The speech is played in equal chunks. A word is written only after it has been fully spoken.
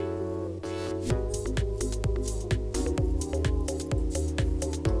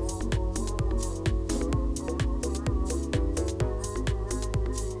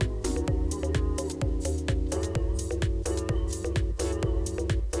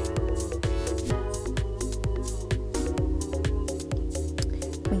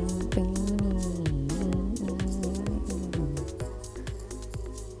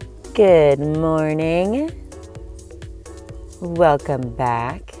Good morning. Welcome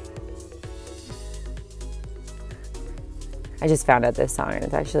back. I just found out this song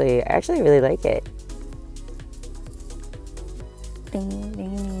and I actually really like it.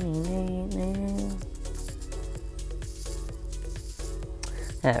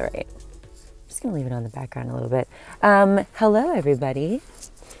 All right. I'm just going to leave it on the background a little bit. Hello, everybody.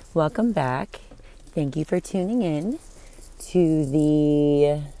 Welcome back. Thank you for tuning in to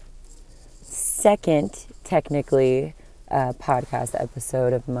the second, technically, podcast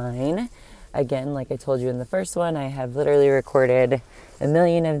episode of mine. Again, like I told you in the first one, I have literally recorded a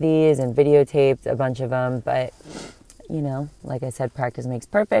million of these and videotaped a bunch of them, but you know, like I said, practice makes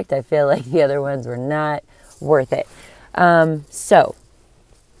perfect. I feel like the other ones were not worth it. So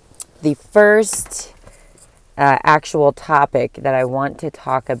the first actual topic that I want to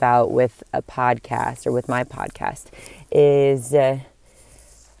talk about with a podcast or with my podcast is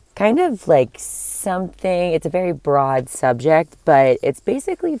kind of like something, it's a very broad subject, but it's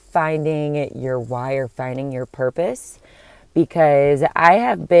basically finding your why or finding your purpose. Because I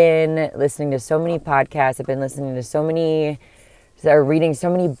have been listening to so many podcasts, I've been listening to so many, or reading so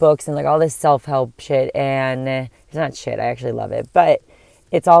many books and like all this self-help shit, and it's not shit, I actually love it, but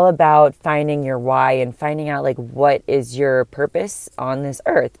it's all about finding your why and finding out like what is your purpose on this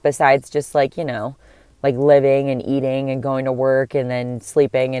earth besides just like, you know, like living and eating and going to work and then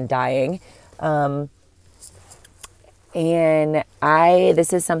sleeping and dying. And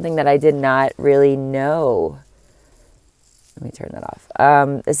this is something that I did not really know. Let me turn that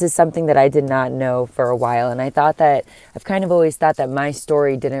off. This is something that I did not know for a while. And I've kind of always thought that my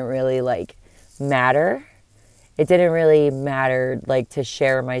story didn't really like matter. It didn't really matter like to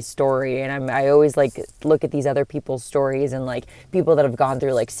share my story. And I always like look at these other people's stories and like people that have gone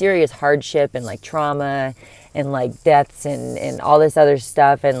through like serious hardship and like trauma and like deaths and all this other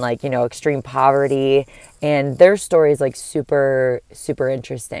stuff and like, you know, extreme poverty, and their story is like super, super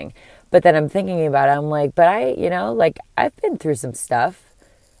interesting. But then I'm thinking about it, I'm like, but I've been through some stuff.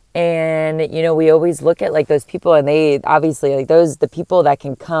 And, you know, we always look at like those people and they obviously like the people that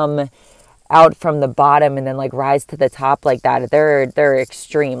can come out from the bottom and then like rise to the top like that, they're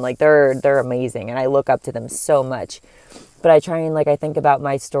extreme, like they're amazing. And I look up to them so much. But I try and like, I think about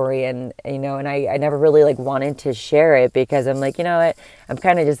my story and, you know, and I never really like wanted to share it because I'm like, you know what, I'm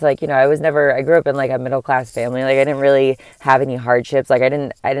kind of just like, you know, I grew up in like a middle class family. Like I didn't really have any hardships. Like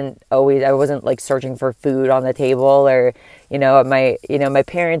I wasn't like searching for food on the table or, my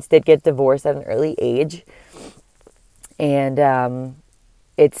parents did get divorced at an early age. And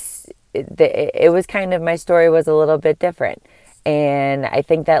it was kind of, my story was a little bit different. And I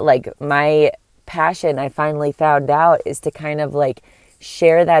think that like my passion, I finally found out, is to kind of like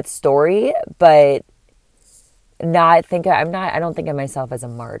share that story, but I don't think of myself as a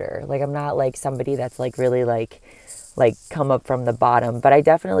martyr. Like I'm not like somebody that's like really like come up from the bottom, but I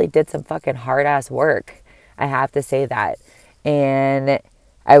definitely did some fucking hard ass work. I have to say that. And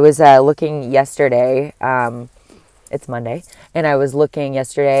I was looking yesterday, it's Monday, and I was looking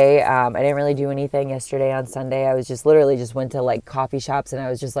yesterday. I didn't really do anything yesterday on Sunday. I was just literally just went to like coffee shops and I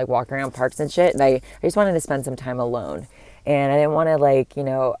was just like walking around parks and shit. And I just wanted to spend some time alone. And I didn't want to like, you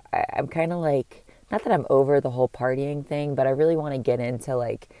know, I'm kind of like, not that I'm over the whole partying thing, but I really want to get into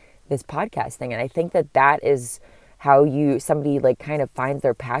like this podcast thing. And I think that is how somebody like kind of finds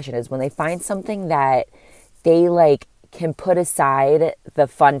their passion, is when they find something that they like can put aside the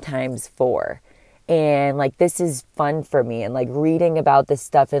fun times for. And like, this is fun for me, and like reading about this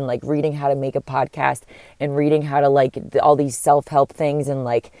stuff and like reading how to make a podcast and reading how to like all these self-help things and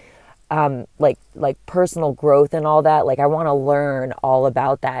like personal growth and all that. Like I want to learn all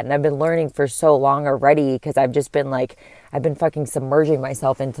about that. And I've been learning for so long already because I've been fucking submerging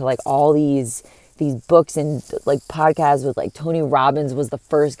myself into like all these books and like podcasts with like Tony Robbins was the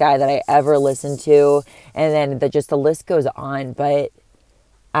first guy that I ever listened to. And then the list goes on. But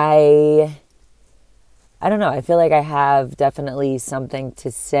I don't know. I feel like I have definitely something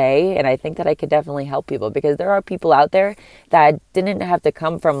to say, and I think that I could definitely help people, because there are people out there that didn't have to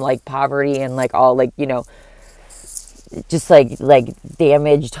come from like poverty and like all like, you know, just like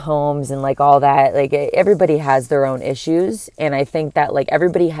damaged homes and like all that. Like everybody has their own issues, and I think that like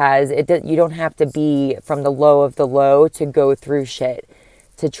everybody has it. You don't have to be from the low of the low to go through shit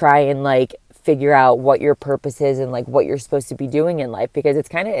to try and like figure out what your purpose is and like what you're supposed to be doing in life, because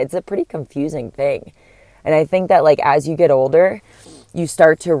it's a pretty confusing thing. And I think that like as you get older, you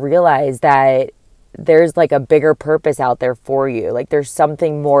start to realize that there's like a bigger purpose out there for you. Like there's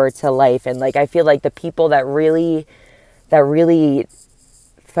something more to life. And like I feel like the people that really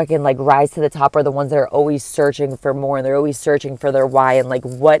fucking like rise to the top are the ones that are always searching for more, and they're always searching for their why, and like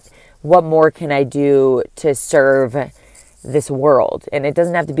what more can I do to serve this world? And it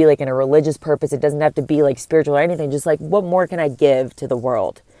doesn't have to be like in a religious purpose, it doesn't have to be like spiritual or anything, just like what more can I give to the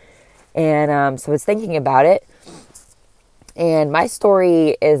world? And so I was thinking about it, and my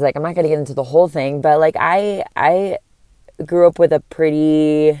story is like, I'm not going to get into the whole thing, but like I grew up with a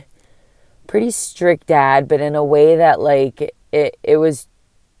pretty strict dad, but in a way that like it was,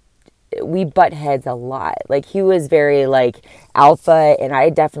 we butt heads a lot. Like he was very like alpha, and I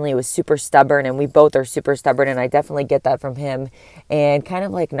definitely was super stubborn, and we both are super stubborn, and I definitely get that from him, and kind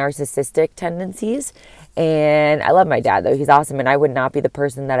of like narcissistic tendencies. And I love my dad though. He's awesome, and I would not be the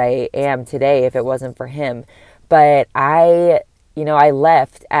person that I am today if it wasn't for him. But I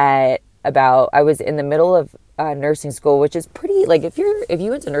left at I was in the middle of nursing school, which is pretty, like if you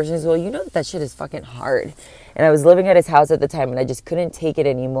went to nursing school, you know that shit is fucking hard. And I was living at his house at the time, and I just couldn't take it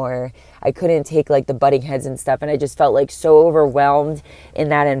anymore. I couldn't take like the butting heads and stuff, and I just felt like so overwhelmed in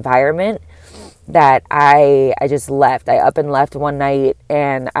that environment that I just left. I up and left one night,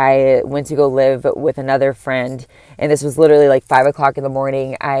 and I went to go live with another friend, and this was literally like 5 o'clock in the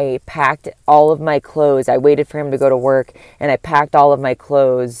morning. I packed all of my clothes. I waited for him to go to work, and I packed all of my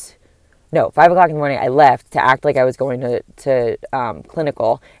clothes. No, 5 o'clock in the morning, I left to act like I was going to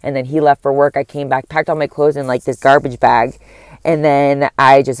clinical. And then he left for work. I came back, packed all my clothes in like this garbage bag. And then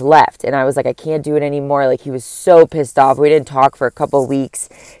I just left. And I was like, I can't do it anymore. Like, he was so pissed off. We didn't talk for a couple of weeks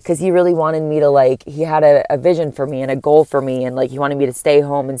because he really wanted me to, like, he had a vision for me and a goal for me. And, like, he wanted me to stay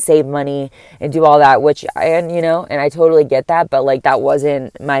home and save money and do all that, which, and I totally get that. But, like, that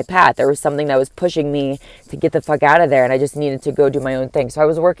wasn't my path. There was something that was pushing me to get the fuck out of there. And I just needed to go do my own thing. So I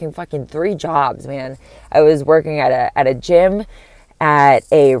was working fucking 3 jobs, man. I was working at a gym, at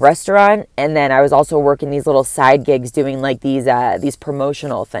a restaurant, and then I was also working these little side gigs doing like these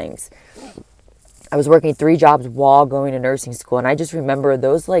promotional things. I was working 3 jobs while going to nursing school, and I just remember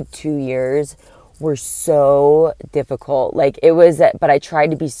those like 2 years were so difficult. Like it was, but I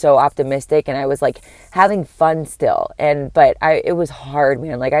tried to be so optimistic, and I was like having fun still. But it was hard,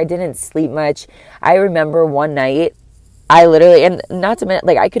 man. Like I didn't sleep much. I remember one night, I literally, and not to mention,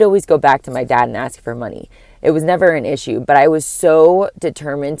 like I could always go back to my dad and ask for money. It was never an issue, but I was so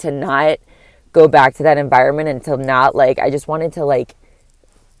determined to not go back to that environment and to not like, I just wanted to like,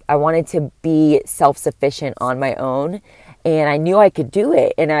 I wanted to be self-sufficient on my own, and I knew I could do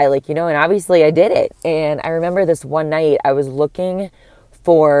it. And I and obviously I did it. And I remember this one night I was looking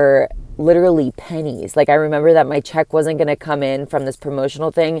for literally pennies. Like I remember that my check wasn't going to come in from this promotional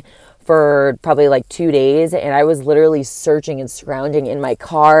thing for probably like 2 days, and I was literally searching and scrounging in my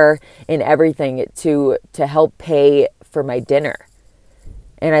car and everything to help pay for my dinner.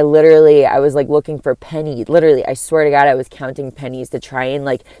 And I was like looking for pennies. Literally, I swear to God, I was counting pennies to try and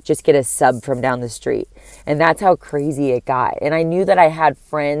like just get a sub from down the street. And that's how crazy it got. And I knew that I had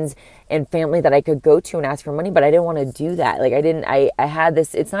friends and family that I could go to and ask for money, but I didn't want to do that. Like I had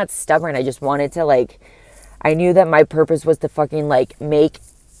this, it's not stubborn. I just wanted to like, I knew that my purpose was to fucking like make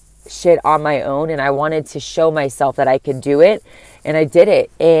shit on my own, and I wanted to show myself that I could do it, and I did it.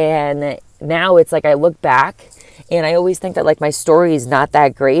 And now it's like I look back, and I always think that like my story is not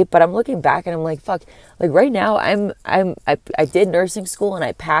that great, but I'm looking back and I'm like, fuck, like right now I did nursing school and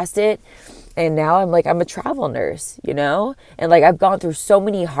I passed it, and now I'm a travel nurse, and like I've gone through so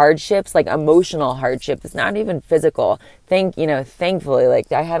many hardships, like emotional hardships. It's not even physical. Thankfully,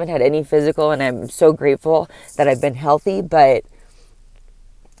 like I haven't had any physical, and I'm so grateful that I've been healthy, but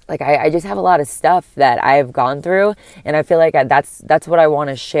like I just have a lot of stuff that I've gone through, and I feel like that's what I want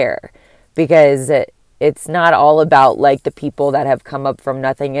to share, because it's not all about like the people that have come up from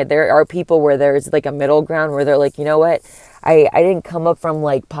nothing. There are people where there's like a middle ground where they're like, you know what, I didn't come up from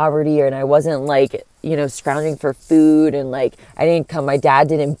like poverty, and I wasn't like, scrounging for food, and like my dad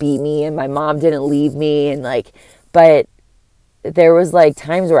didn't beat me, and my mom didn't leave me, and like, but there was like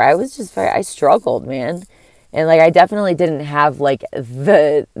times where I struggled, man. And like I definitely didn't have like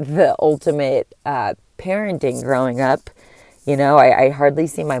the ultimate parenting growing up. I hardly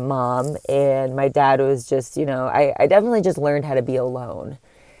see my mom, and my dad was just, I definitely just learned how to be alone.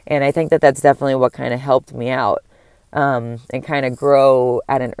 And I think that that's definitely what kind of helped me out, and kind of grow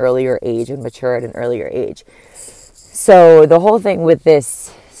at an earlier age and mature at an earlier age. So the whole thing with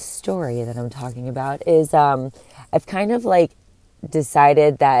this story that I'm talking about is I've kind of like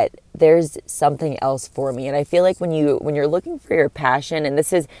decided that there's something else for me. And I feel like when you're looking for your passion, and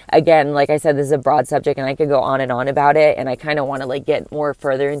this is, again, like I said, this is a broad subject, and I could go on and on about it, and I kind of want to like get more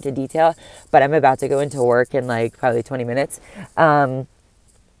further into detail, but I'm about to go into work in like probably 20 minutes.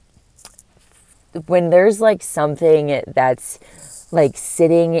 When there's like something that's like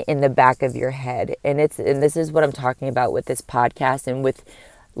sitting in the back of your head. And this is what I'm talking about with this podcast, and with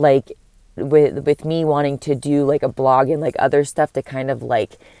like with me wanting to do like a blog and like other stuff to kind of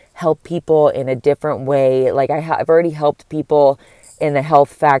like help people in a different way. Like I've already helped people in the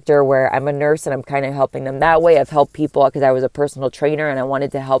health factor, where I'm a nurse and I'm kind of helping them that way. I've helped people because I was a personal trainer and I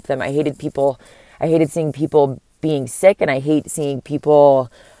wanted to help them. I hated seeing people being sick, and I hate seeing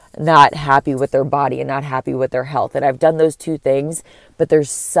people not happy with their body and not happy with their health. And I've done those two things, but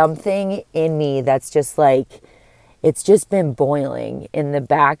there's something in me that's just like, it's just been boiling in the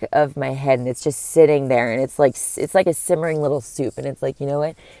back of my head, and it's just sitting there, and it's like a simmering little soup. And it's like, you know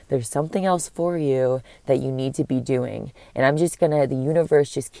what? There's something else for you that you need to be doing. And the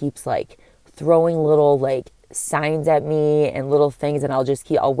universe just keeps like throwing little like signs at me and little things. And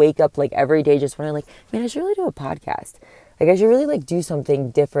I'll wake up like every day just wondering like, man, I should really do a podcast. Like I should really like do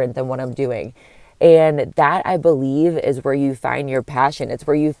something different than what I'm doing. And that, I believe, is where you find your passion. It's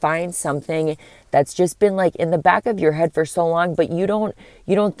where you find something that's just been like in the back of your head for so long, but you don't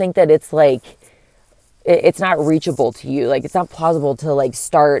think that it's like, it's not reachable to you. Like it's not plausible to like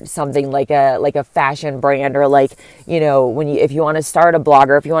start something like a fashion brand, or like, you know, if you want to start a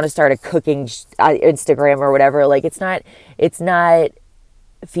blog, or if you want to start a cooking Instagram or whatever, like it's not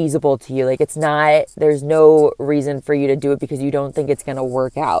feasible to you. Like there's no reason for you to do it because you don't think it's going to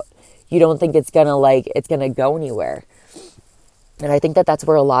work out. You don't think it's going to go anywhere. And I think that that's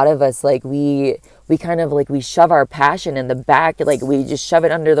where a lot of us, like we kind of like, we shove our passion in the back, like we just shove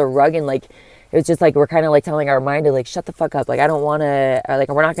it under the rug, and like, it's just like, we're kind of like telling our mind to like, shut the fuck up. Like, I don't want to, like,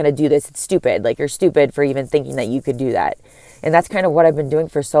 we're not going to do this. It's stupid. Like, you're stupid for even thinking that you could do that. And that's kind of what I've been doing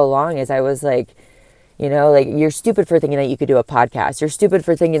for so long, is I was like, you know, like, you're stupid for thinking that you could do a podcast. You're stupid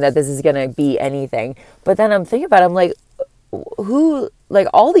for thinking that this is going to be anything. But then I'm thinking about it, I'm like, who, like,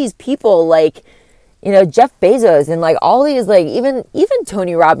 all these people, like, you know, Jeff Bezos and like all these, like, even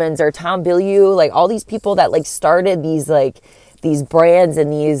Tony Robbins or Tom Bilyeu, like all these people that like started these brands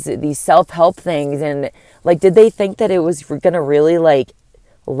and these self-help things, and like, did they think that it was going to really like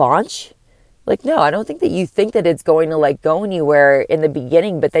launch? Like, no, I don't think that you think that it's going to like go anywhere in the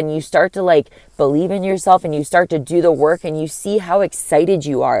beginning, but then you start to like believe in yourself, and you start to do the work, and you see how excited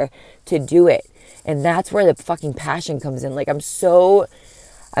you are to do it. And that's where the fucking passion comes in. Like, I'm so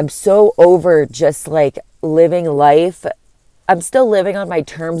over just like living life. I'm still living on my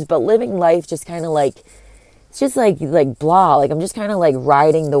terms, but living life just kind of like, it's just like blah. Like, I'm just kind of like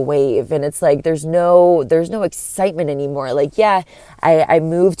riding the wave, and it's like, there's no excitement anymore. Like, yeah, I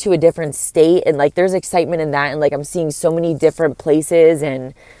moved to a different state, and like, there's excitement in that. And like, I'm seeing so many different places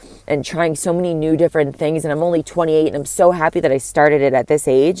and trying so many new different things. And I'm only 28, and I'm so happy that I started it at this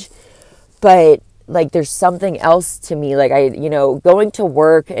age. But like, there's something else to me. Like, going to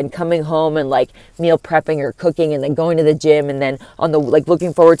work and coming home and like meal prepping or cooking, and then going to the gym, and then on the, like,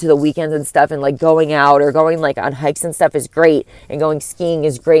 looking forward to the weekends and stuff, and like going out or going like on hikes and stuff is great, and going skiing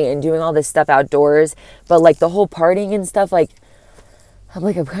is great, and doing all this stuff outdoors. But like, the whole partying and stuff, like, I'm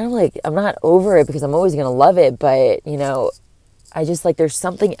not over it, because I'm always going to love it. But, you know, I just like, there's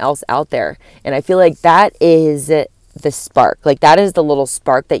something else out there. And I feel like that is the spark. Like, that is the little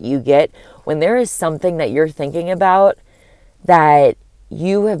spark that you get when there is something that you're thinking about, that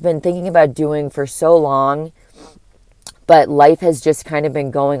you have been thinking about doing for so long, but life has just kind of been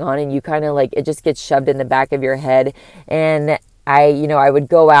going on, and you kind of like, it just gets shoved in the back of your head. And I would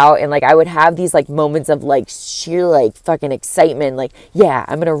go out, and like, I would have these like moments of like sheer like fucking excitement. Like, yeah,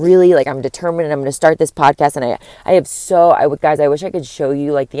 I'm determined, and I'm going to start this podcast. And I wish I could show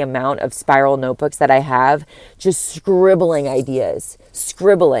you like the amount of spiral notebooks that I have, just scribbling ideas,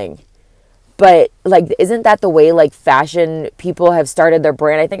 But like, isn't that the way like fashion people have started their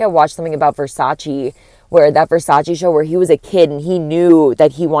brand? I think I watched something about Versace, where that Versace show, where he was a kid and he knew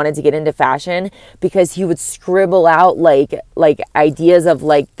that he wanted to get into fashion, because he would scribble out like ideas of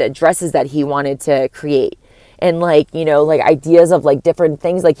like the dresses that he wanted to create, and like, you know, like ideas of like different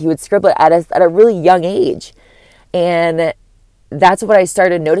things. Like, he would scribble at a really young age. And that's what I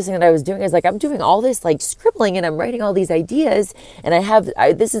started noticing that I was doing, is like, I'm doing all this like scribbling, and I'm writing all these ideas, and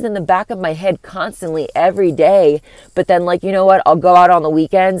this is in the back of my head constantly every day. But then, like, you know what, I'll go out on the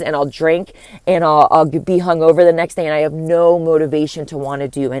weekends and I'll drink, and I'll be hungover the next day, and I have no motivation to want to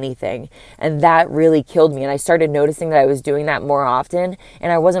do anything. And that really killed me. And I started noticing that I was doing that more often,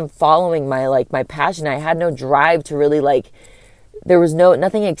 and I wasn't following my passion. I had no drive to really like, there was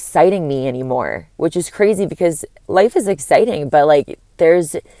nothing exciting me anymore, which is crazy, because life is exciting, but like,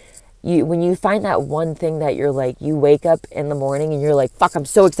 when you find that one thing that you're like, you wake up in the morning and you're like, fuck, I'm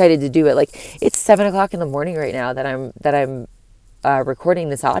so excited to do it. Like, it's 7:00 in the morning right now that I'm recording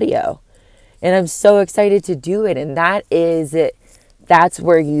this audio, and I'm so excited to do it. And that is that's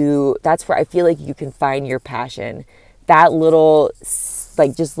where I feel like you can find your passion. That little,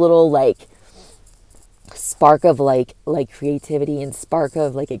 like, just little, like, spark of like creativity and spark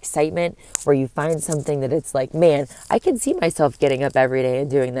of like excitement, where you find something that it's like, man, I can see myself getting up every day and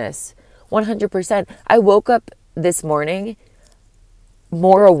doing this. 100%. I woke up this morning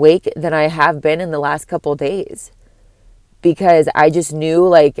more awake than I have been in the last couple days, because I just knew,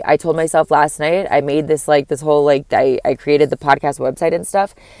 like, I told myself last night, I made this, like, this whole, like, I created the podcast website and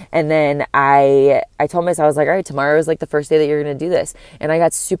stuff. And then I told myself, I was like, all right, tomorrow is like the first day that you're going to do this. And I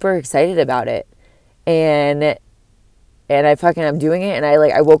got super excited about it. And I'm doing it. And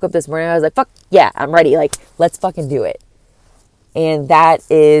I woke up this morning, I was like, fuck yeah, I'm ready. Like, let's fucking do it. And that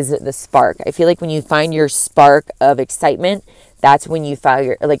is the spark. I feel like when you find your spark of excitement, that's when you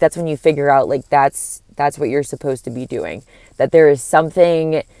figure out, like, that's what you're supposed to be doing. That there is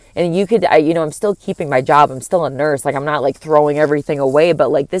something, and I'm still keeping my job. I'm still a nurse. Like, I'm not like throwing everything away,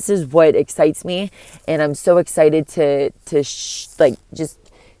 but like, this is what excites me. And I'm so excited to just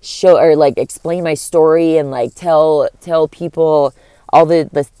show, or like explain my story, and like tell people all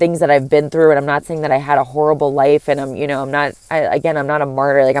the things that I've been through. And I'm not saying that I had a horrible life, and I'm not a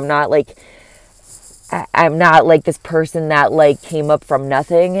martyr. Like, I'm not like this person that like came up from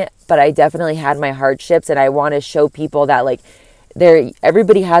nothing, but I definitely had my hardships. And I want to show people that, like,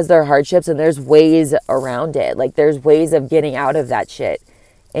 everybody has their hardships, and there's ways around it. Like, there's ways of getting out of that shit.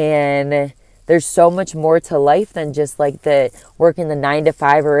 And there's so much more to life than just like the working the 9 to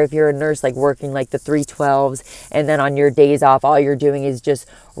 5, or if you're a nurse, like working like the 312s, and then on your days off, all you're doing is just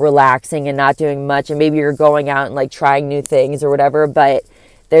relaxing and not doing much. And maybe you're going out and like trying new things or whatever, but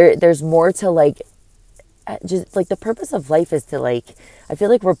there's more to, like, just like, the purpose of life is to, like, I feel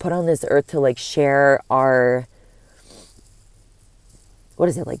like we're put on this earth to like share our,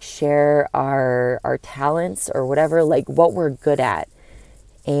 share our talents or whatever, like what we're good at.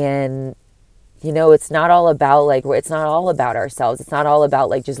 And it's not all about ourselves. It's not all about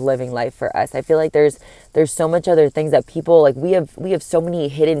like just living life for us. I feel like there's so much other things that people, like, we have so many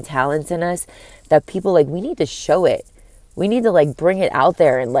hidden talents in us that people, like, we need to show it. We need to like bring it out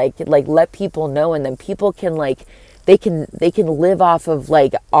there and like let people know, and then people can like, they can live off of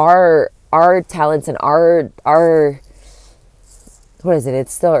like our talents and our what is it?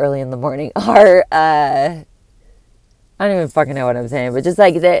 It's still early in the morning. I don't even fucking know what I'm saying, but just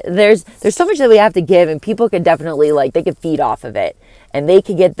like there's so much that we have to give, and people could definitely, like, they could feed off of it, and they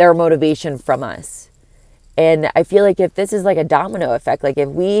could get their motivation from us. And I feel like if this is like a domino effect, like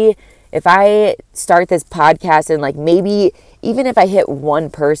if I start this podcast, and like, maybe even if I hit one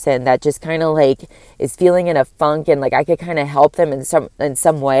person that just kind of like is feeling in a funk, and like I could kind of help them in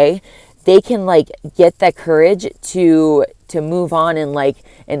some way, they can like get that courage to move on, and like,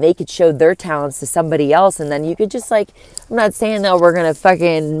 and they could show their talents to somebody else. And then you could just, like, I'm not saying that we're gonna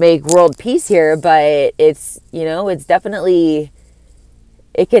fucking make world peace here, but it's definitely,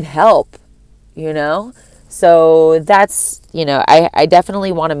 it could help, so that's, I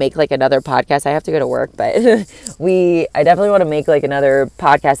definitely want to make like another podcast. I have to go to work, but I definitely want to make like another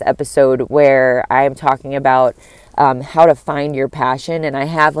podcast episode where I'm talking about how to find your passion. And I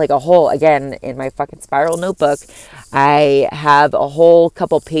have like a whole, again, in my fucking spiral notebook, I have a whole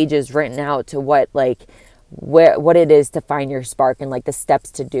couple pages written out to what it is to find your spark, and like the steps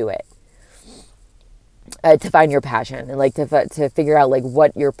to do it, to find your passion, and like to figure out like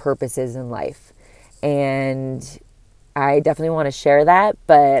what your purpose is in life. And I definitely want to share that,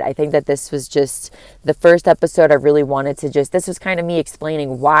 but I think that this was just the first episode. I really wanted to this was kind of me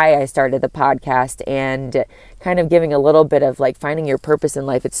explaining why I started the podcast, and kind of giving a little bit of like finding your purpose in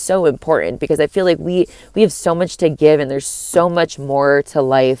life. It's so important, because I feel like we have so much to give, and there's so much more to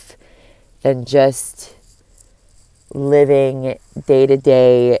life than just living day to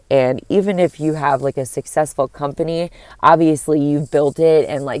day. And even if you have like a successful company, obviously you've built it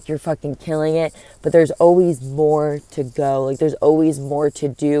and like you're fucking killing it, but there's always more to go. Like, there's always more to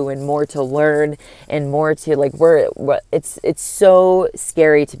do, and more to learn, and more to like, it's so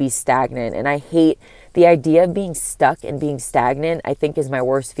scary to be stagnant. And I hate the idea of being stuck and being stagnant. I think is my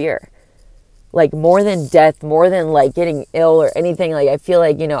worst fear. Like, more than death, more than like getting ill or anything. Like, I feel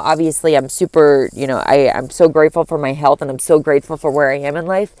like, obviously I'm super, I'm so grateful for my health, and I'm so grateful for where I am in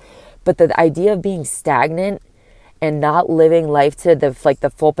life. But the idea of being stagnant and not living life to the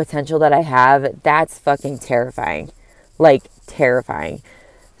full potential that I have, that's fucking terrifying. Like, terrifying.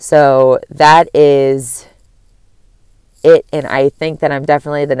 So that is it. And I think that I'm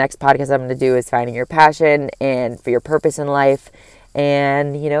definitely, the next podcast I'm going to do is finding your passion and for your purpose in life.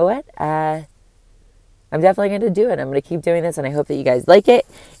 And you know what? I'm definitely going to do it. I'm going to keep doing this, and I hope that you guys like it.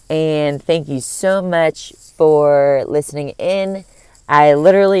 And thank you so much for listening in. I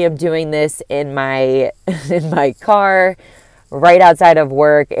literally am doing this in my in my car right outside of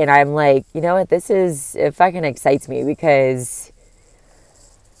work, and I'm like, you know what, it fucking excites me because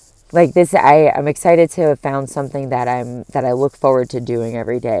like this, I'm excited to have found something that I look forward to doing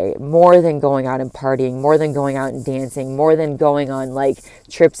every day, more than going out and partying, more than going out and dancing, more than going on like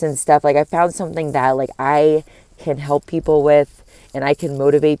trips and stuff. Like I found something that like I can help people with, and I can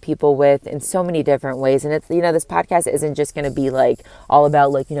motivate people with in so many different ways. And it's, this podcast isn't just going to be like all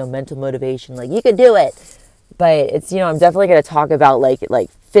about like, mental motivation, like you can do it. But it's, I'm definitely going to talk about like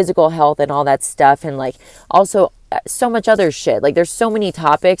physical health and all that stuff. And like also so much other shit. Like there's so many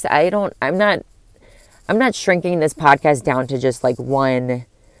topics. I'm not shrinking this podcast down to just like one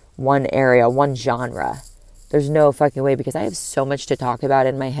area, one genre. There's no fucking way, because I have so much to talk about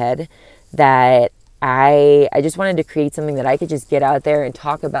in my head that I just wanted to create something that I could just get out there and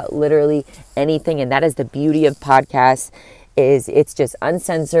talk about literally anything. And that is the beauty of podcasts, is it's just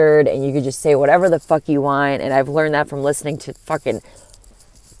uncensored and you can just say whatever the fuck you want. And I've learned that from listening to fucking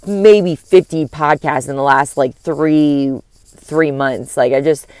maybe 50 podcasts in the last like three months. Like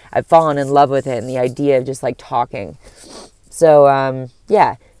I've fallen in love with it and the idea of just like talking. So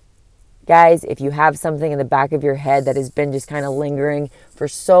yeah. Guys, if you have something in the back of your head that has been just kind of lingering for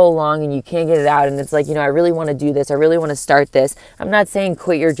so long and you can't get it out, and it's like, I really want to do this, I really want to start this. I'm not saying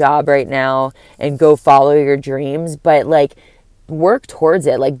quit your job right now and go follow your dreams, but like work towards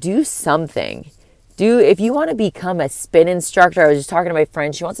it. Like do something. If you want to become a spin instructor, I was just talking to my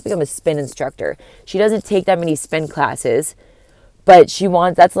friend, she wants to become a spin instructor. She doesn't take that many spin classes, but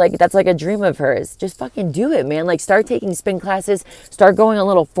that's like a dream of hers. Just fucking do it, man. Like start taking spin classes, start going on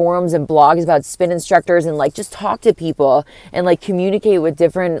little forums and blogs about spin instructors, and like just talk to people and like communicate with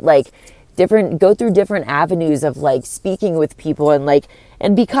go through different avenues of like speaking with people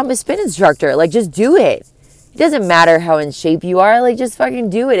and become a spin instructor. Like just do it. It doesn't matter how in shape you are, like just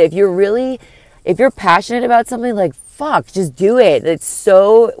fucking do it. If you're passionate about something, like fuck, just do it. It's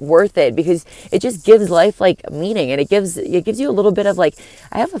so worth it, because it just gives life like meaning, and it gives you a little bit of like,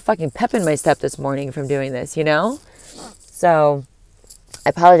 I have a fucking pep in my step this morning from doing this, So I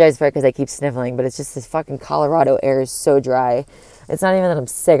apologize for it because I keep sniffling, but it's just this fucking Colorado air is so dry. It's not even that I'm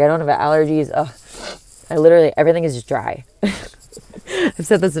sick. I don't have allergies. Ugh. Everything is just dry. I've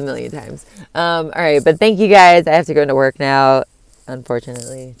said this a million times. All right, but thank you guys. I have to go into work now,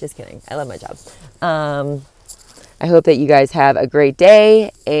 unfortunately. Just kidding. I love my job. I hope that you guys have a great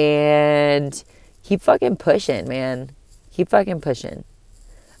day and keep fucking pushing, man. Keep fucking pushing.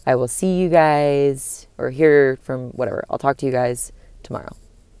 I will see you guys or hear from whatever. I'll talk to you guys tomorrow.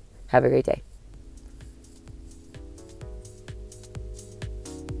 Have a great day.